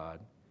of God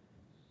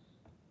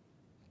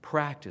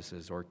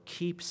practices or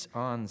keeps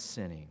on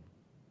sinning,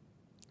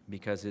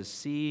 because his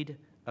seed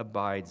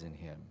abides in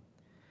him,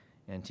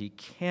 and he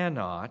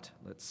cannot,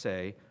 let's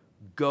say,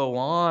 go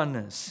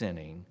on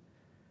sinning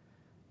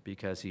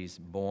because he's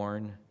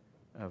born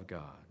of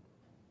God.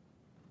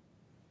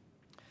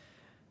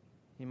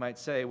 You might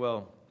say,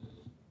 well,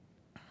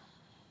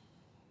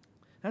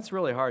 that's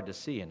really hard to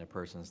see in a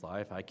person's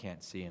life. I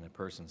can't see in a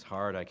person's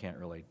heart. I can't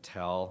really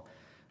tell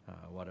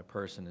what a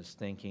person is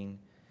thinking.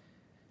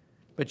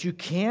 But you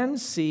can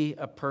see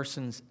a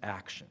person's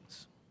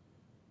actions.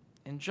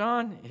 And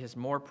John is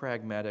more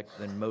pragmatic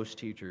than most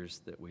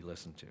teachers that we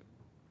listen to.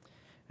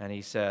 And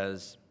he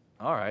says,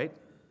 all right,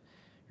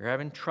 you're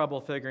having trouble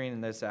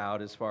figuring this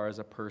out as far as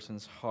a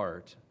person's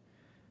heart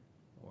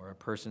or a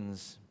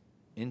person's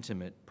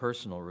intimate,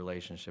 personal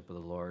relationship with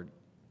the Lord.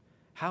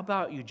 How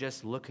about you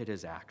just look at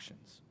his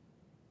actions?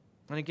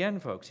 And again,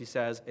 folks, he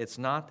says, it's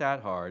not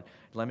that hard.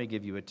 Let me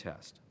give you a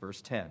test.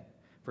 Verse 10,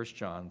 1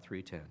 John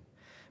 3:10.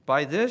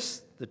 By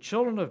this, the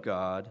children of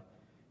God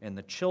and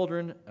the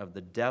children of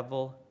the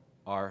devil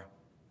are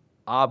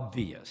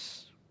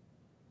obvious.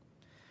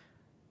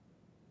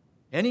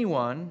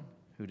 Anyone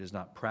who does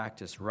not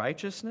practice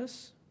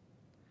righteousness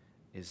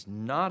is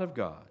not of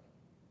God,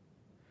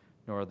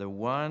 nor the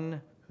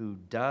one who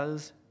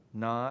does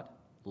not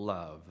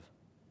love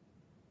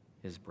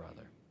his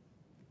brother.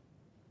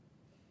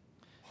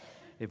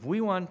 If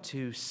we want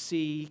to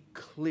see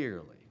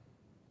clearly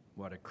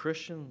what a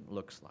Christian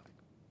looks like,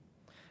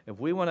 if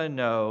we want to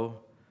know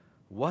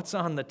what's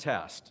on the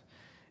test,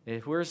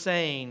 if we're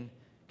saying,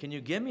 can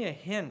you give me a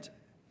hint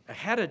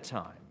ahead of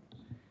time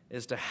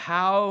as to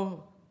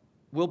how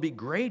we'll be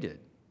graded,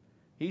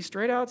 he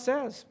straight out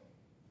says,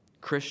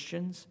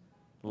 Christians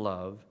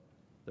love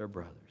their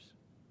brothers.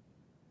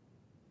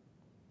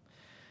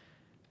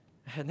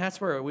 And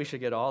that's where we should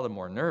get all the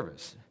more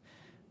nervous,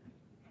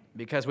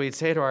 because we'd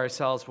say to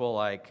ourselves, well,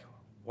 like,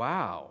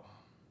 wow,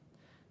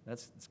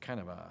 that's kind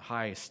of a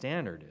high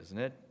standard, isn't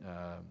it?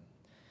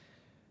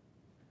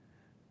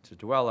 To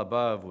dwell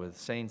above with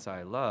saints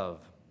I love,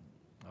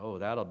 oh,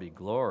 that'll be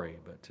glory,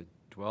 but to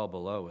dwell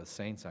below with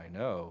saints I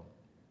know,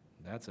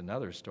 that's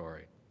another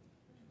story.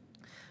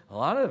 A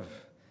lot of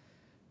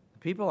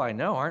people I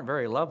know aren't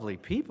very lovely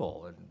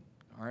people and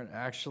aren't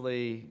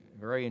actually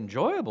very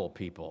enjoyable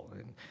people.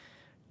 And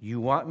you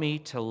want me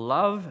to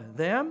love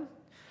them?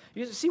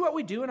 You see what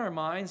we do in our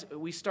minds?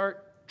 We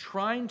start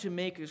trying to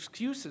make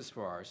excuses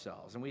for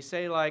ourselves. And we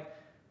say, like,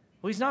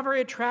 well, he's not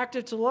very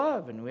attractive to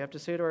love. And we have to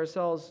say to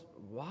ourselves,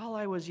 while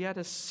I was yet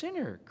a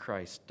sinner,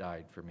 Christ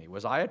died for me.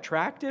 Was I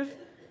attractive?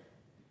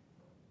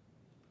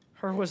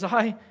 Or was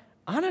I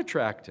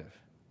unattractive?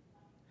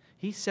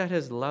 He set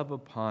his love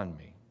upon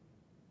me.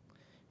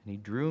 And he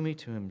drew me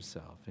to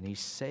himself. And he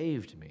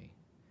saved me.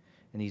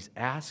 And he's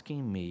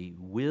asking me,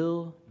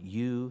 will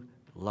you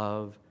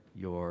love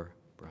your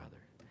brother?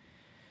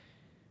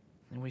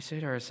 And we say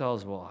to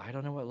ourselves, well, I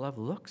don't know what love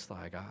looks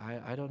like.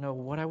 I don't know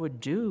what I would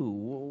do.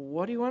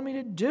 What do you want me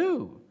to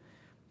do?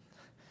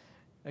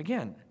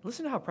 Again,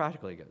 listen to how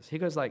practical he goes. He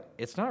goes like,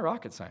 it's not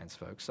rocket science,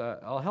 folks.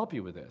 I'll help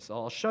you with this.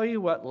 I'll show you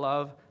what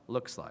love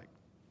looks like.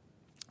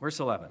 Verse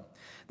 11.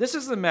 This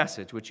is the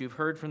message which you've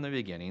heard from the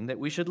beginning, that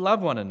we should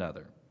love one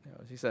another.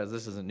 He says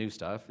this isn't new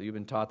stuff. You've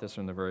been taught this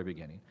from the very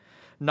beginning.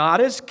 Not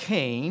as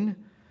Cain,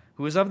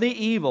 who was of the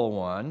evil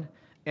one,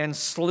 and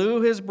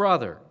slew his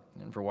brother.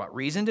 And for what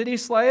reason did he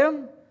slay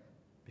him?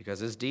 because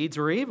his deeds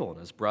were evil and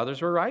his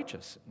brothers were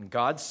righteous. And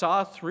God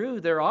saw through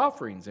their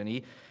offerings, and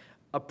he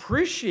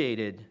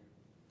appreciated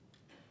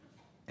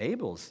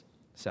Abel's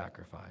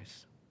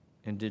sacrifice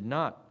and did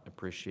not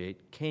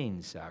appreciate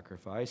Cain's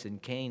sacrifice,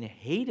 and Cain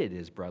hated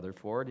his brother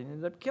for it and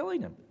ended up killing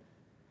him.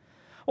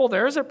 Well,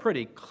 there's a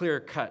pretty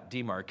clear-cut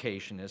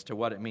demarcation as to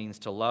what it means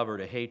to love or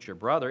to hate your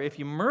brother. If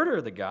you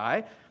murder the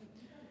guy,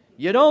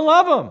 you don't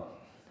love him.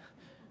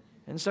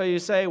 And so you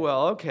say,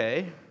 well,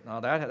 okay, now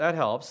that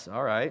helps.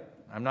 All right,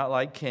 I'm not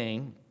like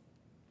Cain.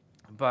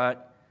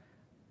 But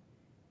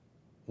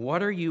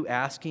what are you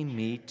asking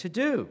me to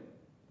do?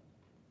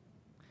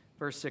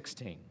 Verse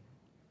 16.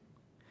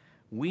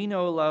 We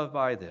know love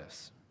by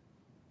this,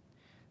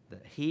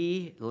 that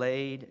he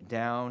laid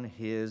down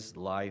his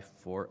life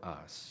for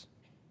us,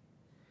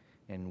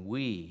 and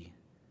we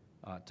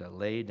ought to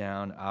lay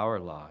down our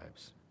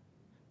lives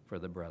for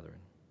the brethren.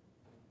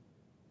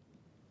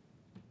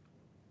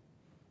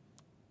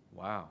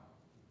 Wow.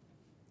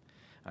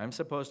 I'm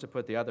supposed to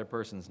put the other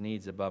person's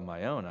needs above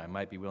my own. I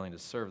might be willing to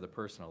serve the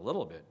person a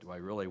little bit. Do I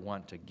really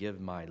want to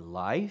give my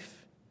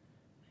life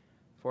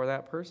for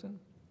that person?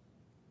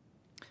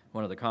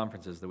 One of the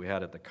conferences that we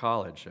had at the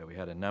college, we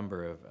had a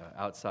number of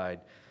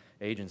outside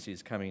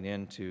agencies coming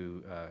in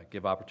to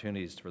give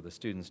opportunities for the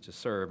students to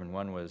serve, and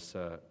one was,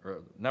 or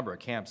a number of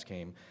camps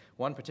came.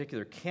 One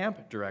particular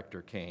camp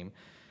director came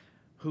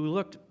who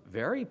looked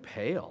very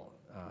pale.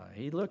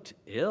 He looked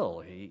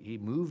ill. He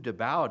moved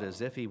about as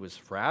if he was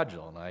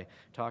fragile, and I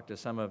talked to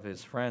some of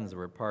his friends that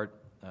were part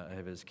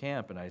of his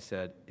camp, and I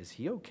said, is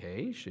he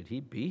okay? Should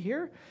he be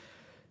here?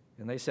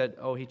 And they said,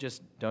 oh, he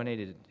just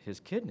donated his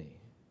kidney.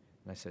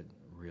 And I said,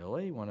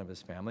 really? One of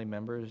his family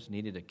members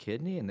needed a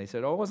kidney? And they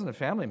said, oh, it wasn't a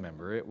family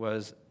member. It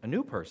was a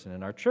new person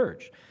in our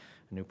church.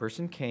 A new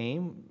person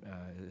came.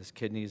 His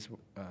kidneys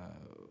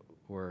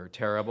were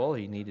terrible.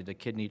 He needed a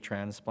kidney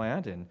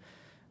transplant. And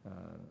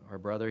our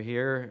brother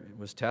here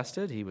was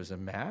tested. He was a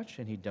match,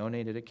 and he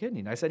donated a kidney.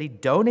 And I said, he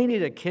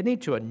donated a kidney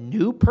to a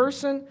new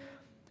person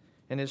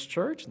in his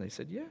church? And they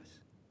said, yes.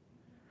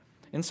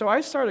 And so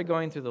I started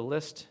going through the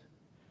list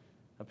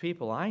of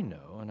people I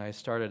know, and I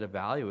started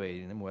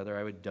evaluating them, whether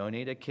I would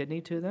donate a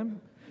kidney to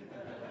them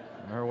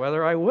or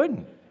whether I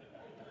wouldn't.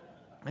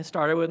 I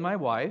started with my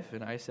wife,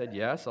 and I said,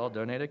 yes, I'll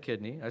donate a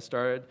kidney. I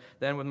started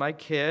then with my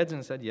kids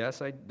and said,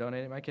 yes, I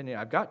donated my kidney.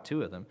 I've got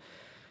 2 of them.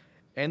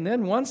 And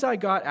then once I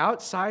got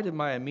outside of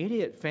my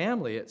immediate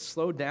family, it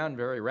slowed down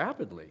very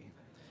rapidly.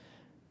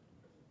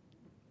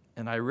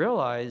 And I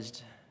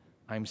realized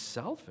I'm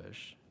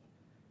selfish,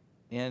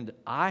 and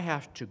I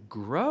have to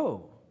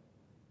grow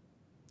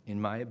in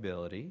my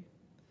ability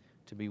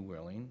to be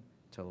willing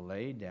to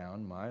lay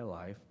down my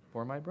life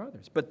for my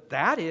brothers. But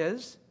that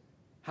is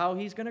how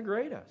he's going to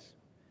grade us.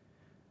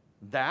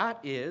 That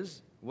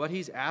is what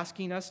he's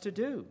asking us to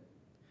do.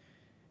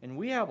 And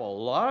we have a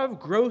lot of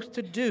growth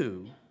to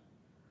do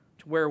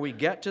to where we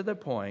get to the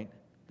point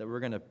that we're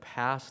going to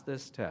pass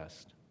this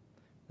test,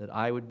 that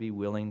I would be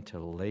willing to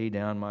lay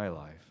down my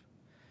life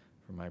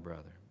for my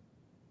brother.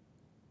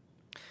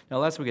 Now,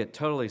 unless we get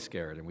totally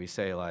scared and we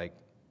say, like,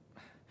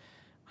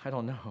 I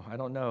don't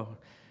know.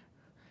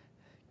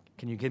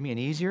 Can you give me an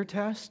easier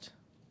test?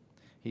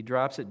 He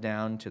drops it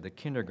down to the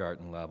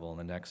kindergarten level in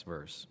the next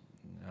verse.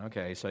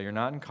 Okay, so you're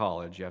not in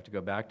college. You have to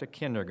go back to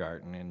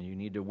kindergarten, and you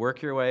need to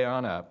work your way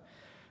on up.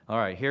 All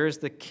right, here's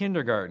the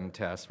kindergarten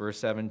test, verse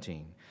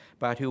 17.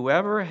 But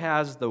whoever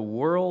has the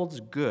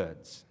world's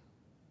goods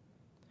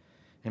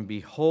and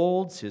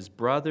beholds his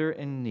brother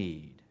in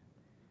need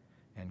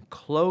and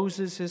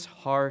closes his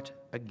heart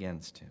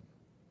against him,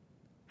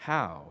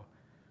 how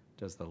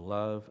does the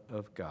love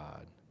of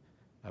God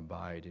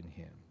abide in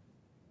him?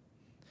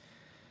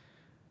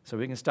 So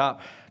we can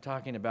stop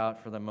talking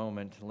about, for the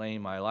moment,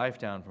 laying my life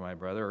down for my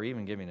brother or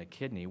even giving a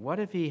kidney. What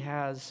if he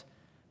has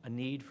a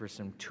need for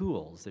some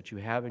tools that you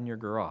have in your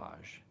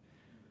garage?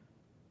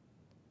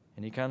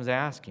 And he comes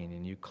asking,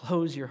 and you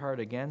close your heart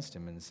against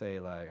him and say,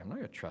 like, I'm not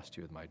going to trust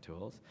you with my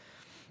tools.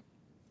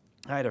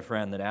 I had a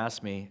friend that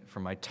asked me for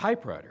my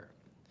typewriter.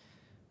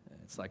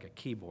 It's like a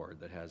keyboard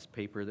that has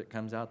paper that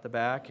comes out the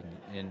back,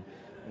 and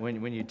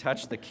when you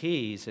touch the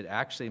keys, it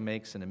actually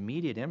makes an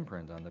immediate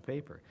imprint on the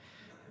paper.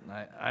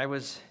 I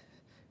was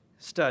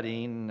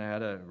studying, I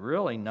had a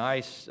really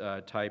nice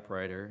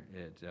typewriter.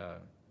 It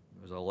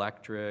was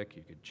electric.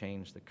 You could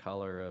change the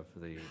color of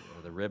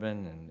the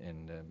ribbon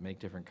and make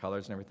different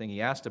colors and everything.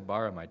 He asked to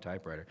borrow my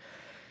typewriter.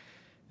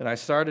 And I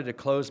started to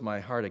close my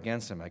heart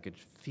against him. I could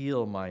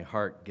feel my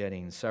heart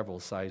getting several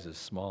sizes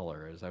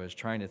smaller as I was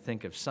trying to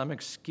think of some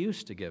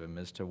excuse to give him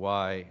as to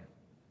why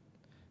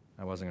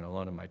I wasn't going to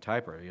loan him my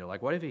typewriter. You know,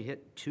 like, what if he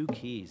hit 2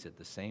 keys at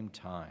the same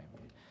time?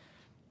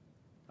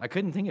 I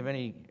couldn't think of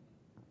any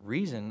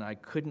reason I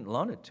couldn't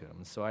loan it to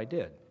him, so I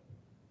did.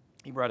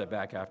 He brought it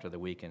back after the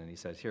weekend, and he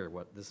says, here,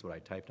 this is what I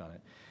typed on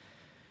it.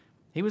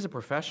 He was a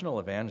professional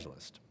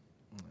evangelist.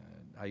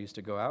 I used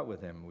to go out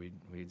with him.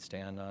 We'd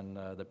stand on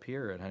the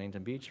pier at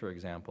Huntington Beach, for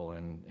example,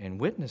 and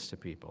witness to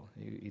people.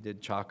 He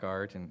did chalk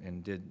art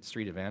and did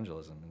street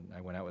evangelism, and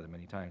I went out with him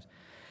many times.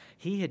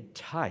 He had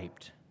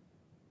typed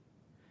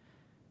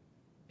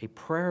a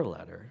prayer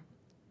letter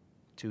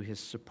to his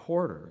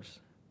supporters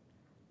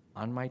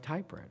on my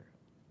typewriter.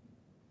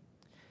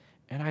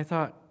 And I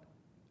thought,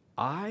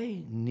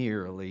 I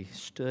nearly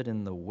stood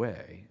in the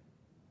way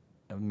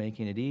of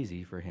making it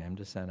easy for him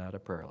to send out a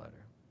prayer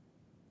letter.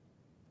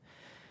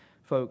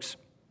 Folks,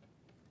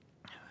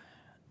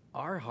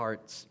 our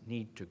hearts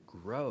need to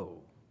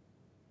grow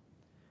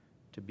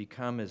to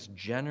become as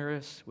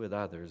generous with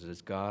others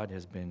as God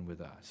has been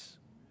with us,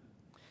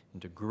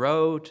 and to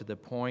grow to the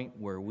point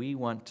where we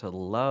want to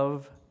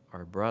love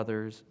our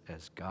brothers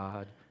as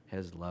God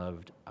has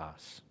loved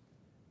us.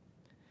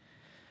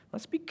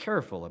 Let's be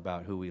careful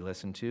about who we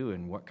listen to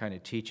and what kind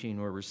of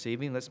teaching we're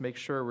receiving. Let's make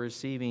sure we're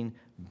receiving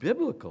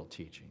biblical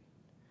teaching.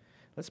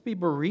 Let's be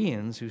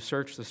Bereans who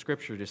search the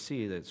Scripture to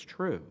see that it's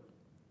true.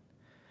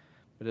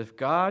 But if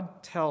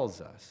God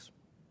tells us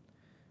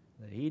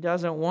that he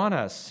doesn't want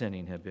us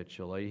sinning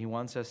habitually, he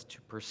wants us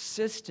to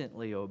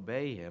persistently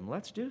obey him,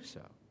 let's do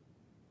so.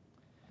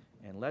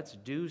 And let's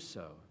do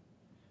so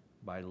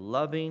by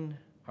loving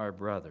our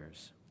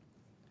brothers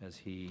as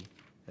he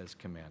has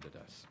commanded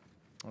us.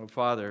 Oh,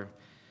 Father,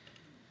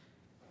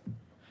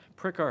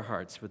 prick our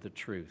hearts with the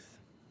truth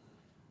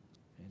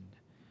and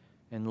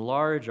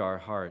enlarge our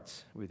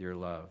hearts with your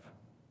love,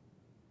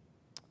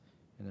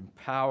 and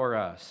empower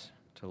us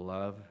to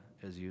love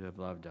as you have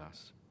loved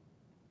us.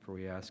 For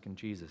we ask in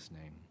Jesus'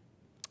 name,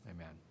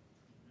 amen.